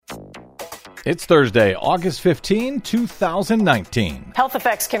It's Thursday, August 15, 2019. Health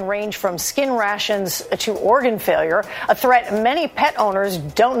effects can range from skin rashes to organ failure, a threat many pet owners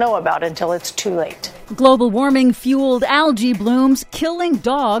don't know about until it's too late. Global warming fueled algae blooms killing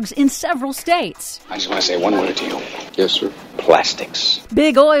dogs in several states. I just want to say one word to you. Yes, sir. Plastics.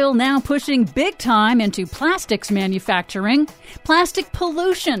 Big oil now pushing big time into plastics manufacturing. Plastic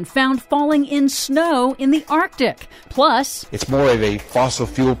pollution found falling in snow in the Arctic. Plus, it's more of a fossil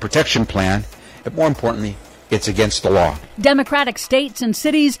fuel protection plan, but more importantly, it's against the law. Democratic states and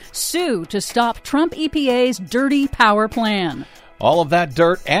cities sue to stop Trump EPA's dirty power plan. All of that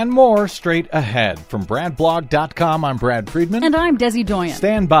dirt and more straight ahead. From BradBlog.com, I'm Brad Friedman. And I'm Desi Doyen.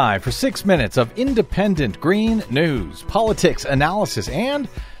 Stand by for 6 minutes of independent green news, politics, analysis, and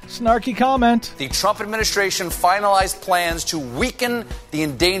snarky comment. The Trump administration finalized plans to weaken the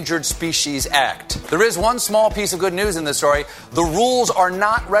Endangered Species Act. There is one small piece of good news in this story. The rules are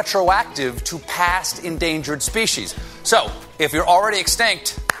not retroactive to past endangered species. So, if you're already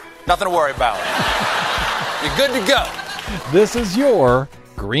extinct, nothing to worry about. You're good to go. This is your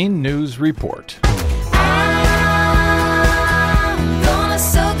Green News Report.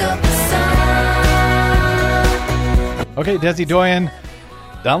 Okay, Desi Doyen,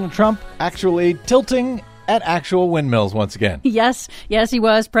 Donald Trump actually tilting at actual windmills once again. Yes, he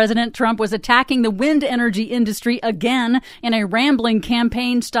was. President Trump was attacking the wind energy industry again in a rambling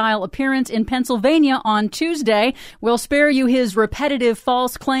campaign-style appearance in Pennsylvania on Tuesday. We'll spare you his repetitive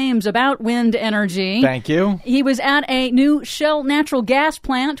false claims about wind energy. Thank you. He was at a new Shell natural gas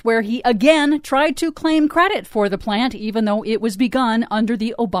plant where he again tried to claim credit for the plant, even though it was begun under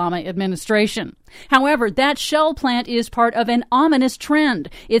the Obama administration. However, that Shell plant is part of an ominous trend.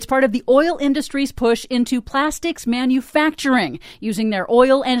 It's part of the oil industry's push into plastics manufacturing, using their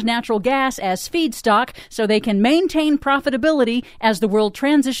oil and natural gas as feedstock so they can maintain profitability as the world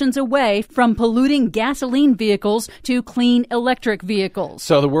transitions away from polluting gasoline vehicles to clean electric vehicles.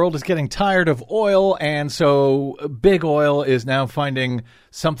 So the world is getting tired of oil, and so big oil is now finding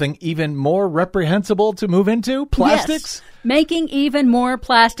something even more reprehensible to move into? Plastics? Yes. Making even more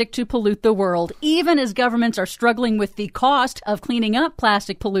plastic to pollute the world, even as governments are struggling with the cost of cleaning up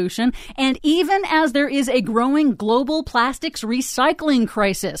plastic pollution, and even as there is a growing global plastics recycling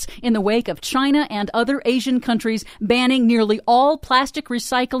crisis in the wake of China and other Asian countries banning nearly all plastic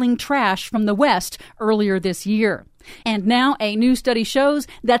recycling trash from the West earlier this year. And now a new study shows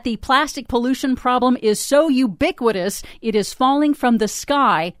that the plastic pollution problem is so ubiquitous, it is falling from the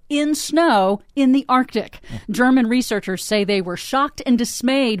sky in snow in the Arctic. German researchers say they were shocked and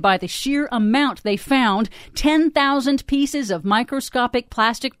dismayed by the sheer amount they found, 10,000 pieces of microscopic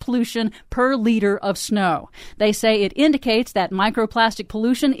plastic pollution per liter of snow. They say it indicates that microplastic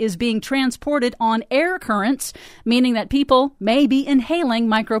pollution is being transported on air currents, meaning that people may be inhaling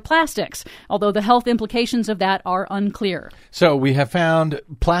microplastics, although the health implications of that are unclear. So we have found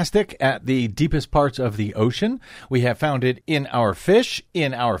plastic at the deepest parts of the ocean. We have found it in our fish,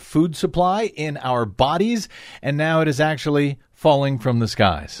 in our food supply, in our bodies, and now it is actually falling from the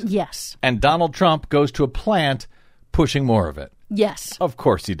skies. Yes. And Donald Trump goes to a plant pushing more of it. Yes. Of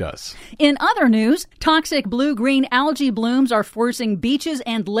course he does. In other news, toxic blue-green algae blooms are forcing beaches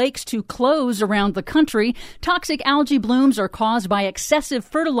and lakes to close around the country. Toxic algae blooms are caused by excessive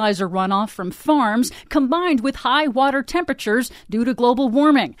fertilizer runoff from farms combined with high water temperatures due to global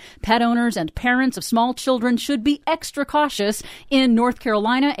warming. Pet owners and parents of small children should be extra cautious. In North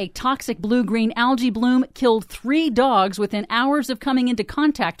Carolina, a toxic blue-green algae bloom killed 3 dogs within hours of coming into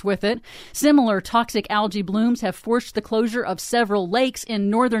contact with it. Similar toxic algae blooms have forced the closure of several lakes in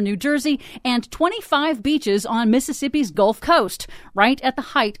northern New Jersey and 25 beaches on Mississippi's Gulf Coast, right at the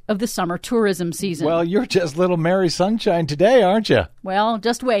height of the summer tourism season. Well, you're just little Mary Sunshine today, aren't you? Well,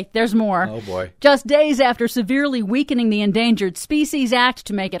 just wait. There's more. Oh, boy. Just days after severely weakening the Endangered Species Act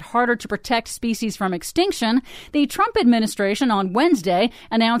to make it harder to protect species from extinction, the Trump administration on Wednesday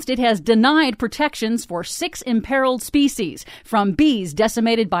announced it has denied protections for 6 imperiled species, from bees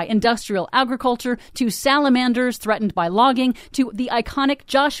decimated by industrial agriculture to salamanders threatened by logging to the iconic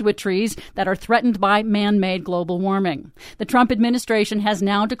Joshua trees that are threatened by man-made global warming. The Trump administration has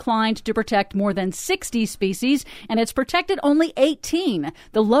now declined to protect more than 60 species, and it's protected only 18,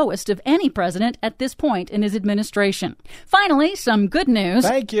 the lowest of any president at this point in his administration. Finally, some good news.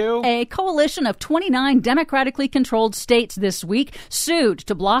 Thank you. A coalition of 29 democratically controlled states this week sued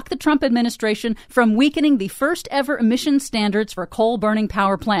to block the Trump administration from weakening the first-ever emission standards for coal-burning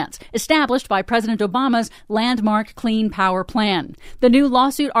power plants, established by President Obama's landmark Clean Power Plan. plan. The new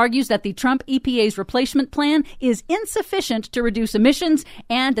lawsuit argues that the Trump EPA's replacement plan is insufficient to reduce emissions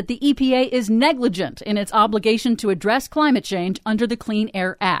and that the EPA is negligent in its obligation to address climate change under the Clean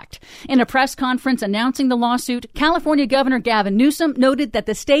Air Act. In a press conference announcing the lawsuit, California Governor Gavin Newsom noted that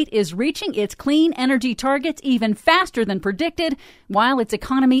the state is reaching its clean energy targets even faster than predicted, while its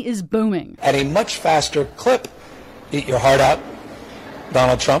economy is booming. At a much faster clip, eat your heart out,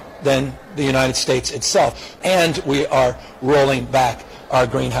 Donald Trump, than the United States itself. And we are rolling back our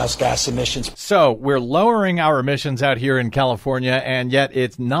greenhouse gas emissions. So we're lowering our emissions out here in California, and yet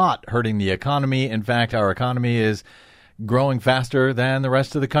it's not hurting the economy. In fact, our economy is growing faster than the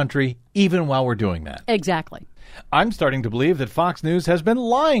rest of the country, even while we're doing that. Exactly. I'm starting to believe that Fox News has been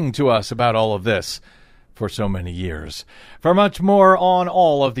lying to us about all of this for so many years. For much more on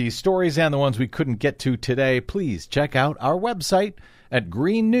all of these stories and the ones we couldn't get to today, please check out our website at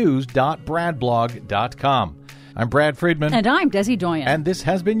greennews.bradblog.com. I'm Brad Friedman. And I'm Desi Doyen. And this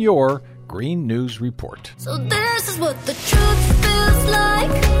has been your Green News Report. So this is what the truth feels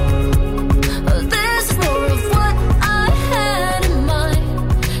like.